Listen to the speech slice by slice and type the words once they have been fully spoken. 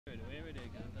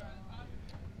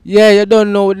Yeah, you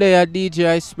don't know there DJ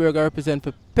Iceberg represent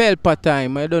for Pelpa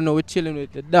time. I don't know we're chilling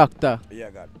with the doctor. Yeah,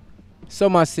 God.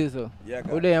 Summa Sizzle. Yeah,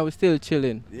 We're God. there and we're still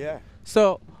chilling. Yeah.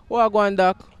 So, what going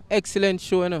doc? Excellent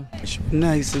show, you know.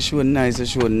 Nice, the show nice, the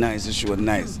show nice, the show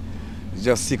nice. It's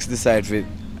just 6 decide for it.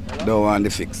 Don't want the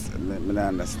fix. I don't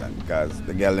understand because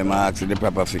the girl them ask the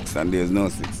proper fix and there's no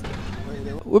 6.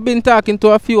 We've been talking to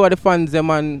a few of the fans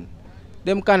them and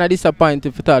them kind of disappointed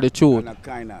if you tell the truth.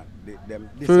 Them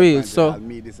For real, so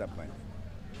me disappointed.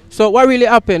 So what really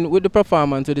happened with the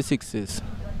performance of the Sixes?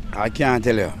 I can't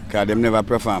tell you because them never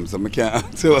perform, so I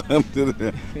can't tell you what happened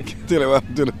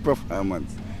to the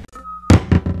performance.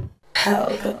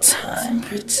 Pelpa time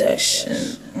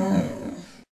protection.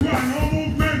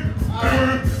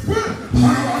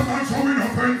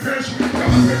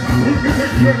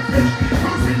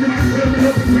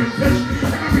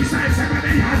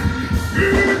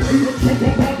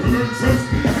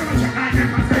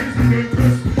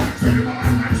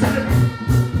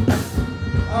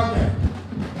 Okay,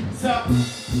 so,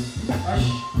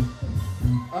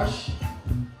 hush.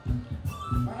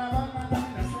 Man a bad man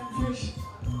in a friend fish.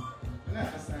 Let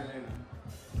us silent.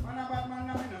 Man a bad man in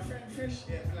a friend fish.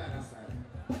 Yeah, let us silent.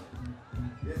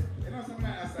 Yeah, you know something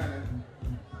like that silent?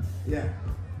 Yeah.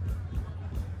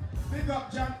 Big up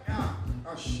John.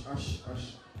 Hush.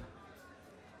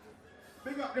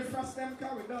 Big up the first time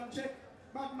car we don't check.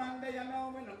 Bad man there you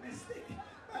know we no mistake.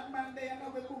 Bad man there you know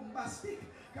we bombastic.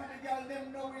 Cause the girl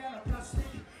them know we are no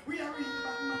plastic. We are real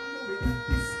bad man know we got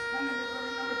this. And then we go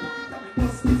in our pocket and we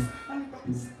bust this. And we got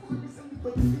this.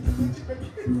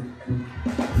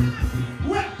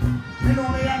 Well, you know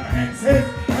we are no exes.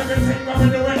 Everything what we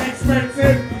do is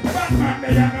expensive. Bad man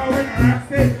there you know we no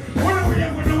rasty. What are we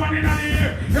here for the one in the ear?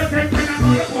 You think we not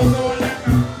know the pose of one them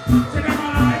now? See them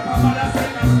all like a mother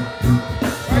sinners.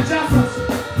 But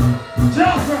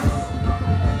just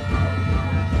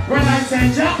when I say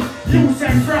Jack, you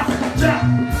say Frank. Jack,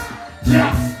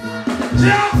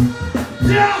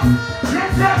 you're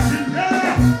pressing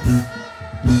there.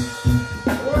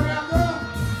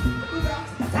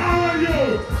 How are you?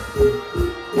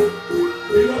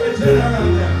 You got the general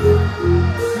there.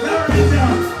 Clarity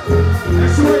down. I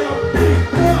show you a big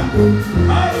one.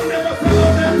 I don't never fell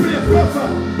out that place, brother.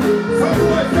 Some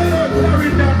boy fell out Clarity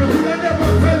down, but you never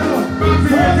fell out.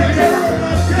 Before they get around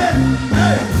my head.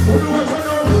 Hey, who do I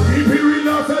know? If he will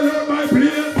not fell out my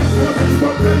place, what is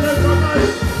what fell out my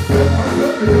life?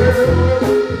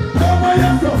 Oh my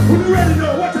God, who do you ready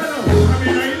know? What I know? I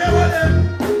mean, I never them.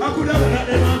 I could have let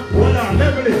them. Hold on,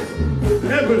 level it.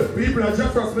 Level. People are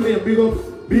just trust me. Big up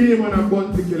Beenie man and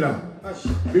Bounty Killer.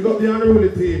 Big up the unruly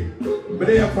team. But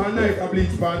they have a night a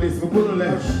bleach pan this. We couldn't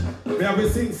let. We have to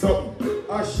sing something.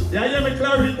 Yeah, yeah, me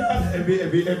clarity.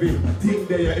 Everything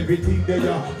there, everything there.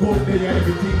 Home there,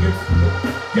 everything.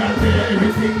 Girl there,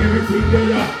 everything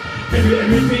there.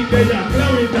 Everything there,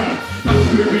 clarity. I'm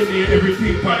living here,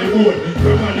 everything for the board.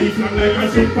 From a leaf long like a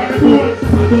shit for the board.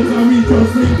 And those are we just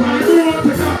sleep for the board.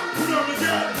 Pick up, put on the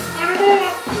girl, on the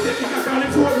board. They think I call it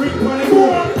for ring for the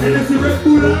board. And it's the Red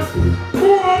Bull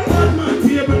board. One man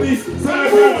table this. So I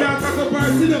can't talk about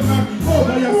cinema.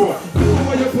 Over your foot. Look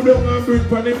over you put on and bring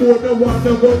for the board. The one,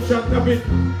 the gunshot of it.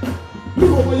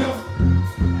 Look over you.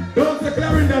 Don't say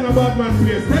Clarendon a bad man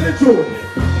place. Tell the truth.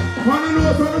 Wanna know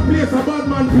how the place a bad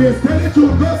man place. Tell the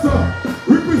truth, go sir.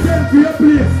 Represent for your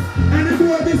place. And the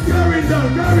boy is carrying down.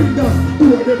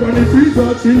 Boy, they on the streets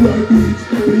or chill like beach.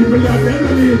 People are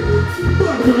deadly.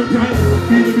 Bad man time.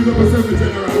 Beenie big up yourself in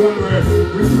general. One word.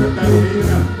 Respect that in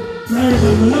here. Carrying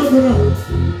down, I love you.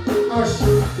 Hush.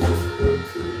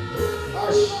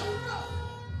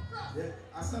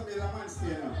 I saw me the man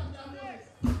stay now.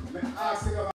 I ask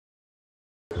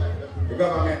the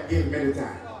government give me the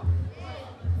time.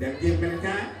 Them give me the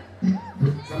time.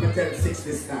 So I'm going to tell 6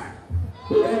 this time.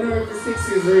 I don't know if the 6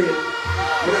 is real. I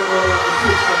don't know if the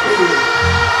 6 are real.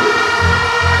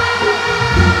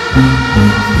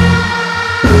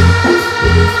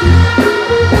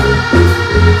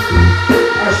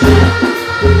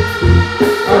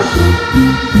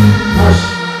 Hush.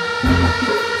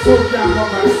 So can't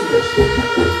come on stage.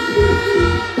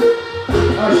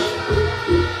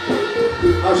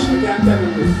 Hush, I can't tell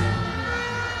you this.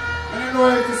 I don't know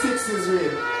if the 6 is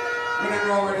real. I don't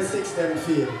know where the 6 them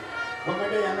feel. But my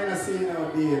day I'm going to see no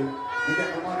deal. I get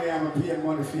the money, I'm paying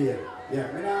money for it. Yeah,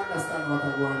 I don't understand what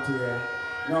I'm going to here.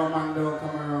 No man don't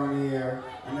come around here.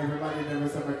 And everybody them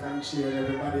is a time cheer.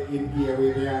 Everybody in here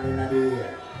with the hand in the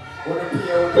ear. What the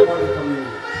pay when the money come in.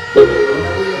 When the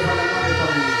wait for the money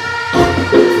come in.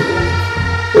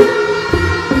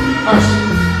 Hush.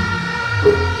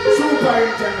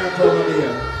 Superintendent over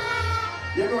there.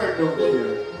 You know I'm down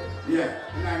here. Yeah,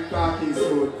 and I'm talking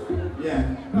so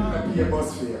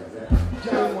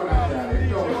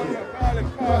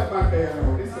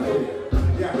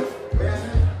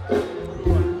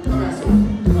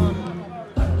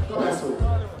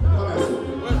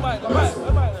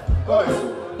I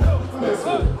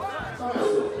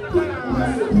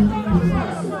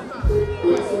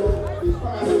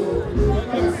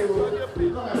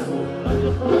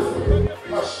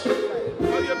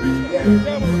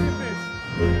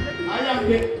am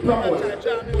the promoter.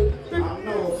 I'm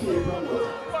no field promoter.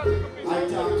 I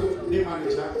talk to the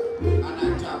manager and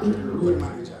I talk to the road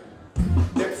manager.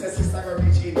 Them say sister go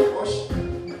reach in the bush.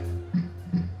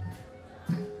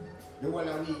 The one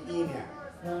that we in here.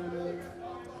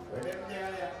 Where them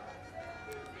there?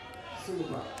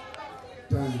 Super.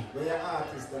 Time. Where your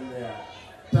artists and there?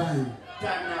 Time.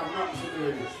 Time now, nothing to do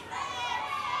with this.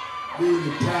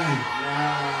 Beenie time.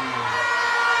 Yeah.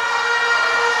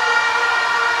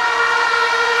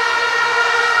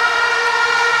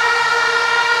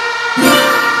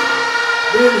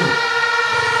 Beenie,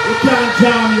 you can't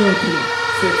jam me out here.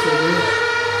 Sexy, man.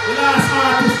 The last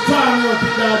artist jam me out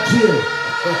in that jail.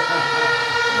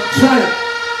 Try it.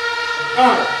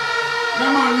 Alright. No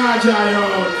man not jam you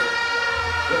out.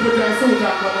 You put your suit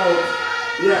and come out.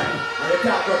 Yeah. And you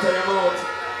talk out of your mouth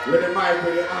with the mic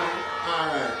with your hand.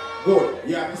 Alright. Good.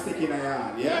 You have to stick in your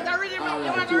hand, yeah? Alright.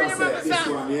 You want to say this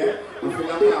one, yeah? You feel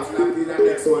like half snap to the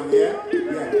next one, yeah?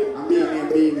 Yeah. I'm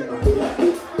Beenie, man. Yeah.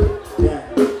 Yeah.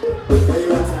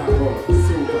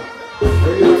 Super.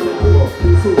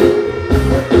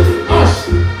 Hush!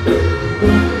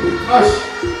 Hush!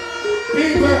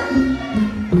 Peeper!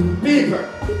 Peeper!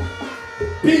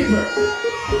 Peeper!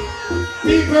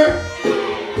 Peeper!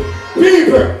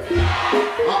 Peeper!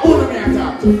 Who do me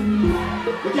talk to?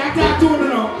 You can't talk to me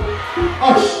now.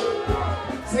 Hush!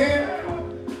 See?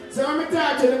 So when I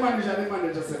talk to the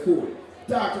manager say cool.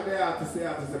 Talk to the artist say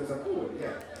cool,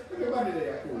 yeah. Everybody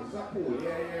there cool, it's a cool,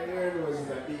 yeah, everyone knows it's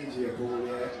a DJ cool,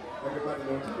 yeah. Everybody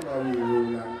knows how we roll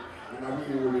and a we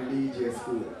roll in DJ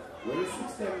school. Where the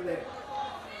system there?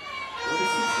 Where the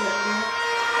system there?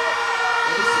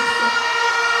 Where the system?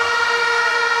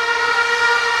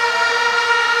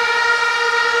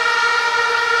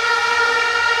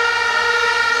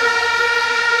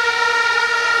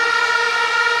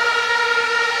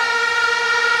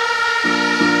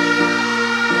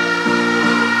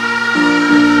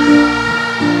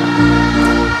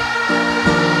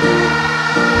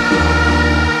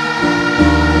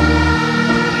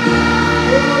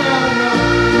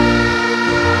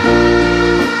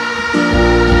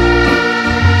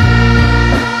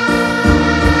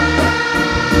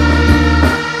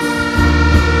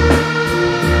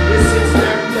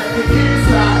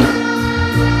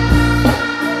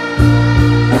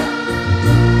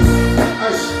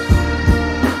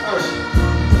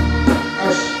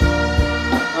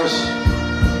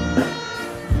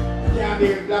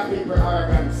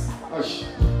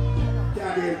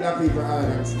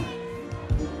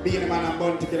 Being a man and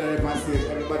bun together on stage,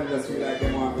 everybody just feel like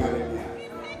they want to get in here.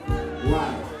 Why?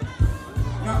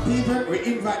 Now people, we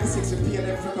invite the six and pay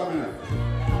them for coming up.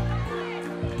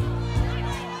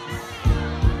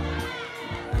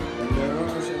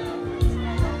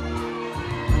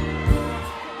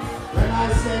 When I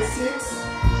say six,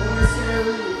 when I say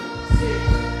really, six.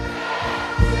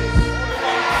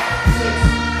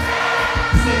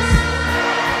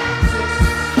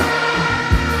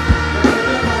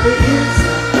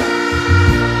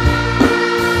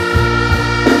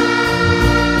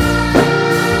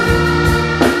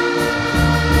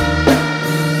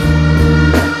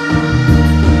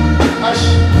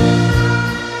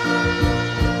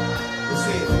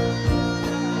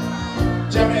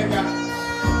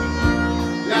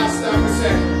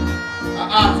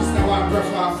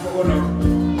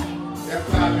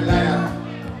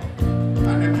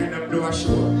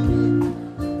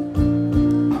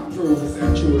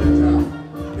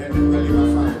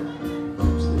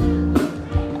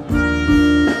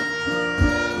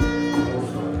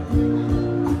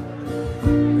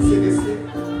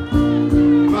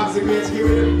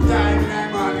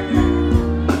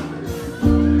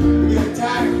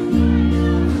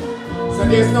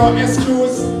 There's no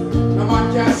excuse. No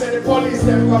man can say the police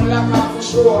them come lock off for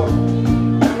sure.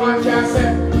 No man can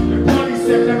say the police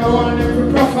them never want them to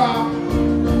perform.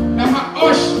 Now my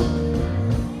hush.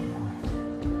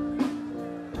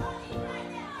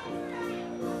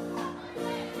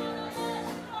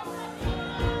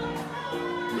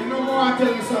 You know more I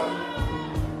tell you something.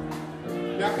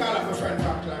 I call up my friend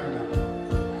from Clarendon.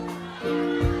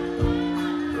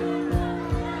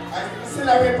 I still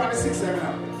wait for the 6 7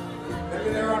 now.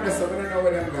 They're around us, so we don't know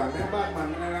where they're going. They're bad man,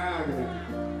 they're not arguing.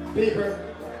 People,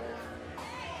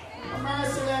 I'm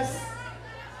merciless.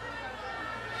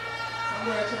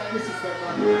 Somebody try to disrespect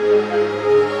man.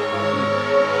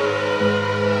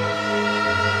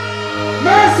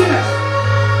 Merciless!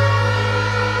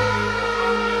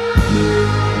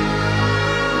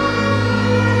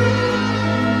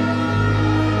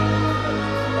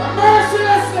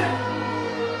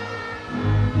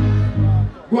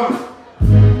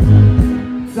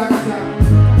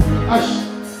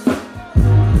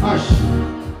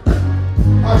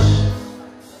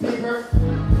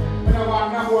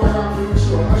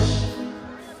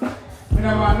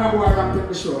 man who are take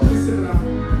the show. Listen now.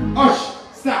 Hush,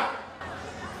 stop.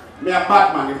 Me a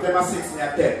Batman, if them are 6, me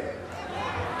a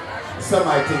 10. So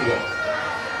my thing there.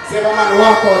 See if a man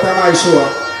walk out of my show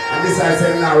and decide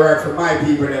to not work for my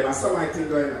people them, and so my thing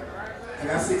going on. And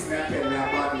a 6, me a 10, me a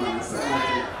Batman, so my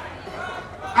thing.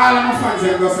 All of my fans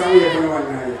them go some way for one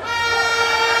night.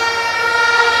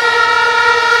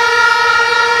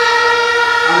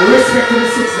 And respect to the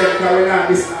 6 them because we're not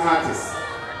this artist.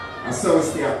 And so we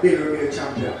stay a big real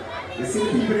champion. You see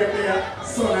the people that there,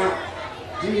 son of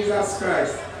Jesus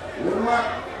Christ. You know what?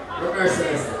 What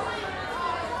merciless.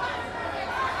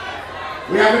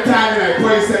 We have a time tonight,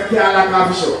 police them can't lock off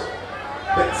the show.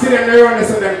 See them they run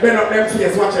so them bend up them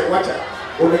face, watch it.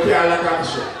 Or they can't lock off the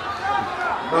show.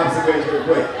 Bob's a very good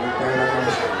boy, they can't lock off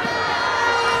the show.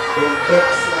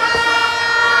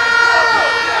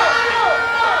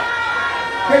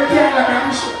 Them can't lock off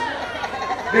the show.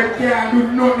 Them can't do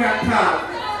nothing at all.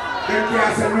 Them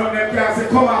can't say nothing, them can't say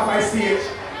come off my stage.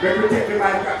 When we take the mic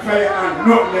at fire and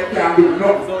nothing, them can't do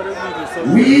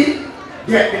nothing. We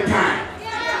get the time.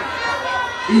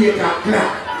 8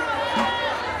 o'clock.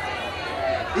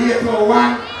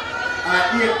 8:01,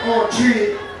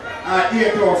 8:03,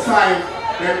 8:05,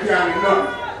 them can't do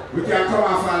nothing. We can come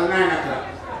off at 9 o'clock.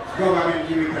 Government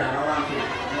give it time. I want to.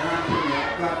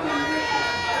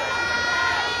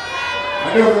 I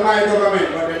don't know my government,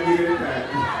 but they give it time.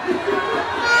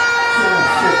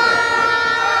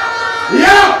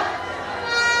 Yo!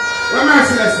 What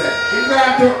merciless say? In that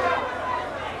too.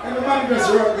 Everybody just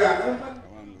run down.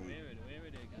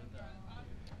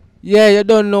 Yeah, you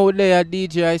don't know there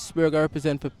DJ Iceberg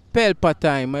represent for Pelpa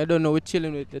time. I don't know, we're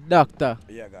chilling with the doctor.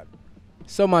 Yeah, God.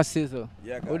 Summa Sizzle.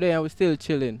 Yeah, God. Over there we're still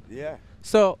chilling. Yeah.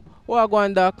 So, what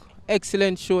going doc?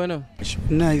 Excellent show, you know?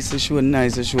 Nice, the show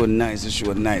nice, the show nice, the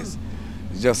show nice.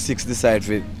 It's just 6 decide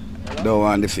for it. Don't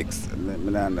want the fix. I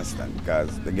don't understand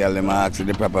because the girl them ask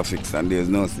the proper fix and there's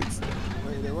no 6. I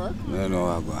don't know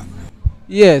what going.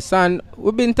 Yes, and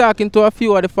we've been talking to a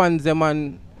few of the fans them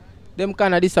and them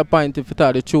kind of disappointed for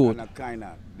tell the truth.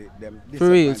 Them For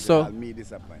real, so. Me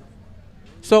disappointed.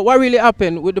 So what really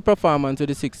happened with the performance of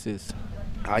the 6s?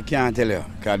 I can't tell you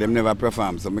because them never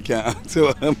perform, so I can't tell you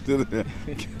what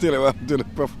happened to the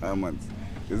performance.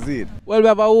 You see it? Well, we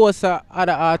have a host of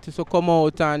other artists who come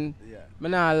out and Yeah. I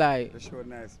not lie. The show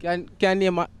nice. Can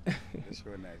name a The show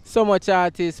nice. so much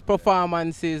artists,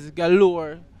 performances,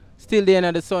 galore, still there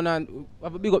in the sun, and we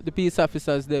have to big up the peace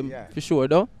officers them Yeah. for sure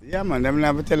though. Yeah, man, them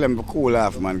never tell them to cool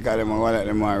off, man, because them want let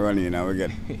them run in and we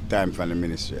get time from the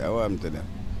ministry. I want to them.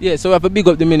 Yeah, so we have to big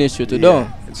up the ministry too, though.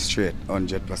 It's straight,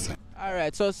 100%.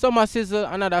 Alright, so Summa Sizzle,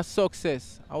 another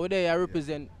success. And we there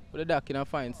represent for the doc in a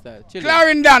fine style. Chilling.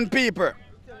 Clarendon people,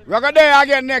 we're going there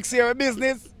again next year with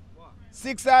business.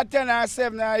 6 or 10 or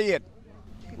 7 or 8.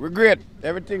 We're great,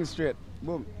 everything's straight.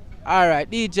 Boom. Alright,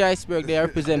 DJ Iceberg they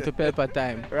represent for Pelpa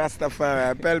time.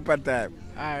 Rastafari, Pelpa time.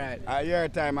 Alright. Your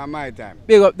time and my time.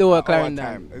 Big up the whole Our Clarendon.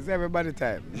 time. It's everybody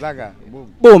time. Zaga,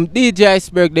 boom. Boom, DJ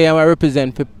Iceberg they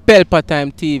represent for Pelpa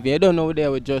Time TV. I don't know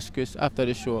there with Just Chris after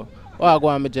the show. Or I go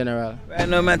on my general. Right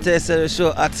now, man, tell you the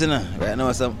show hot, you know. Right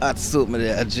now, some hot soup me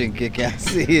there, I drink, you can't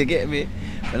see, you get me?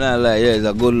 But I like, yeah, it's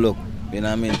a good look. You know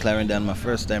what I mean? Clarendon, my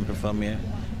first time perform here.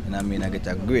 You know what I mean? I get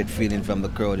a great feeling from the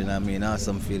crowd, you know what I mean?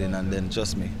 Awesome feeling, and then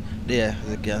trust me, there,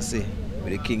 as you can see,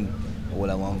 with the king, all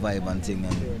I want vibe and thing.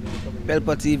 And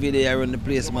Pelpa TV, they are on the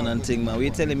place, man, and thing, man. What you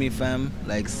telling me, fam?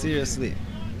 Like, seriously,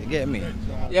 you get me?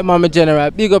 Yeah, Mama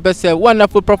General, big up yourself.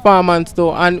 Wonderful performance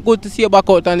though, and good to see you back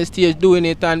out on the stage doing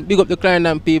it, and big up the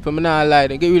Clarendon people. I'm not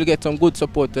lying, they really get some good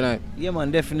support tonight. Yeah,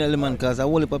 man, definitely, man, because a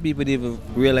whole heap of people didn't even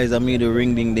realize I made the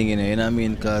ring ding ding in there, you know what I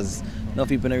mean? Because no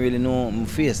people don't really know my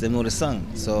face, they know the song.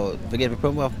 So forget to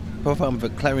perform for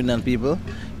Clarendon people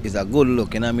is a good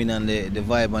look, you know what I mean? And the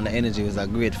vibe and the energy was a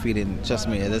great feeling. Trust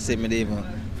me, as I said, me didn't even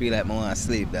feel like I want to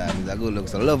sleep. That it's a good look.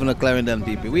 So loving the Clarendon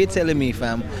people. What you telling me,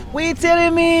 fam? What you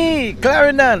telling me?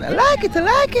 Clarendon, I like it, I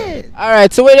like it.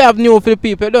 Alright, so what they have new for the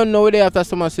people? You don't know what they have after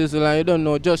Summa Sizzle, and you don't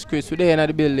know Just Chris, we're there in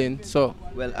the building. So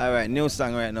Well, alright, new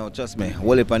song right now, trust me.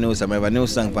 Whole heap of new song. I have a new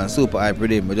song from Super Hype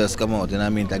Rhythm, but just come out, you know what I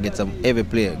mean, to get some heavy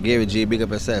play. Gary G, big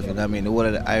up yourself, you know what I mean, the whole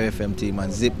of the RFM team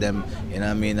and zip them, you know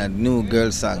what I mean, a new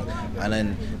girl song. And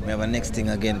then we have a next thing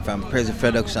again from Prezi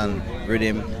Production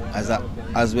Rhythm as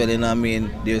well, you know what I mean.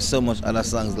 There's so much other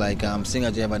songs like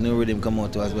Singer J have a new rhythm come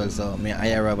out too as well, so me I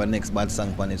have a next bad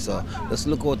song on it. So just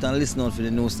look out and listen out for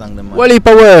the new song, man. what heap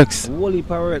of works? Whole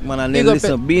heap of work, man, and Big then up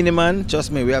listen, Beenie Man,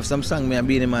 trust me, we have some song, me and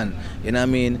Beenie Man. You know what I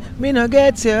mean? Me no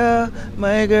get you,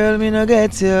 my girl, me no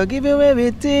get you. Give you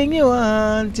everything you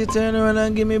want. You turn around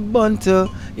and give me bunto.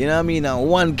 You know what I mean? And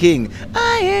one king.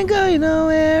 I ain't going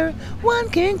nowhere. One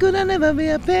king could never be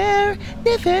a pair.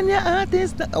 Defend your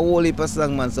artist. A whole heap of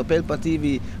song, man. So Pelpa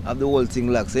TV have the whole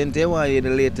thing locked. So you want to hear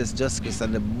the latest Justice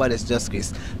and the baddest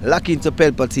Justice. Lock into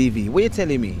Pelpa TV. What you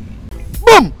telling me?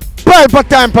 Boom! Pelpa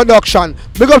Time Production.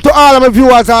 Big up to all of my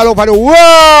viewers all over the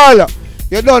world.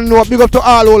 You don't know. Big up to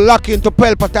all who lock into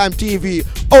Pelpa Time TV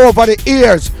over the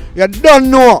years. You don't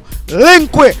know.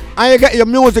 Link with and you get your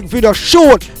music video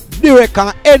shoot, direct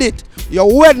and edit.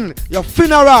 Your wedding, your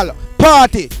funeral,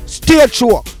 party, stage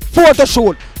show, photo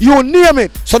shoot, you name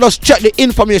it. So just check the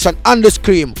information on the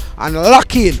screen and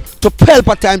lock in to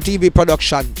Pelpa Time TV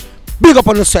Production. Big up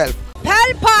on yourself.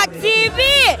 Pelpa TV!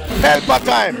 Pelpa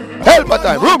Time! Pelpa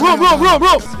Time!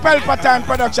 Room! Pelpa Time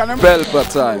Production.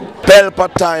 Pelpa Time.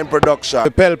 Pelpa Time Production.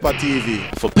 Pelpa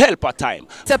TV. For Pelpa Time.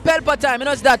 It's a Pelpa Time, you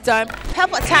know it's that time.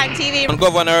 Pelpa Time TV. I'm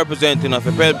governor representing of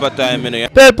Pelpa Time, you know.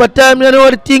 Pelpa Time, you know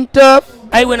what the thing tough?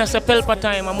 I when I say Pelpa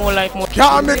Time, I'm more like more.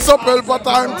 Can't mix up Pelpa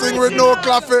Time thing with no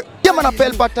coffee. Yeah, man, a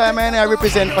Pelpa Time, and I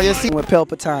represent for you. See, with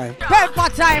Pelpa Time.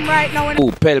 Pelpa Time right now.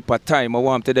 Oh, Pelpa Time, I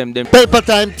want to them. Pelpa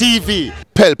Time TV.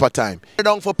 Pelpa Time.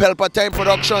 Down for Pelpa Time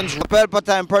Productions. Pelpa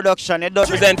Time Production. It does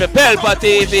Present for Pelpa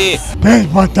TV.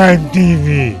 Pelpa Time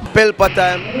TV. Pelpa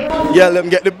Time. Yeah, let them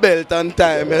get the belt on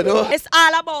time, you know. It's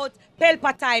all about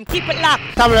Pelpa Time. Keep it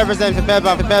locked. Come represent for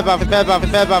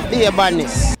Pelpa, be a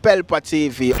badness. Pelpa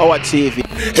TV, our TV.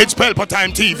 It's Pelpa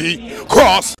Time TV.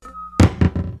 Cross.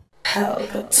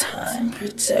 Pelpa Time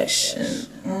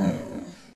Protection.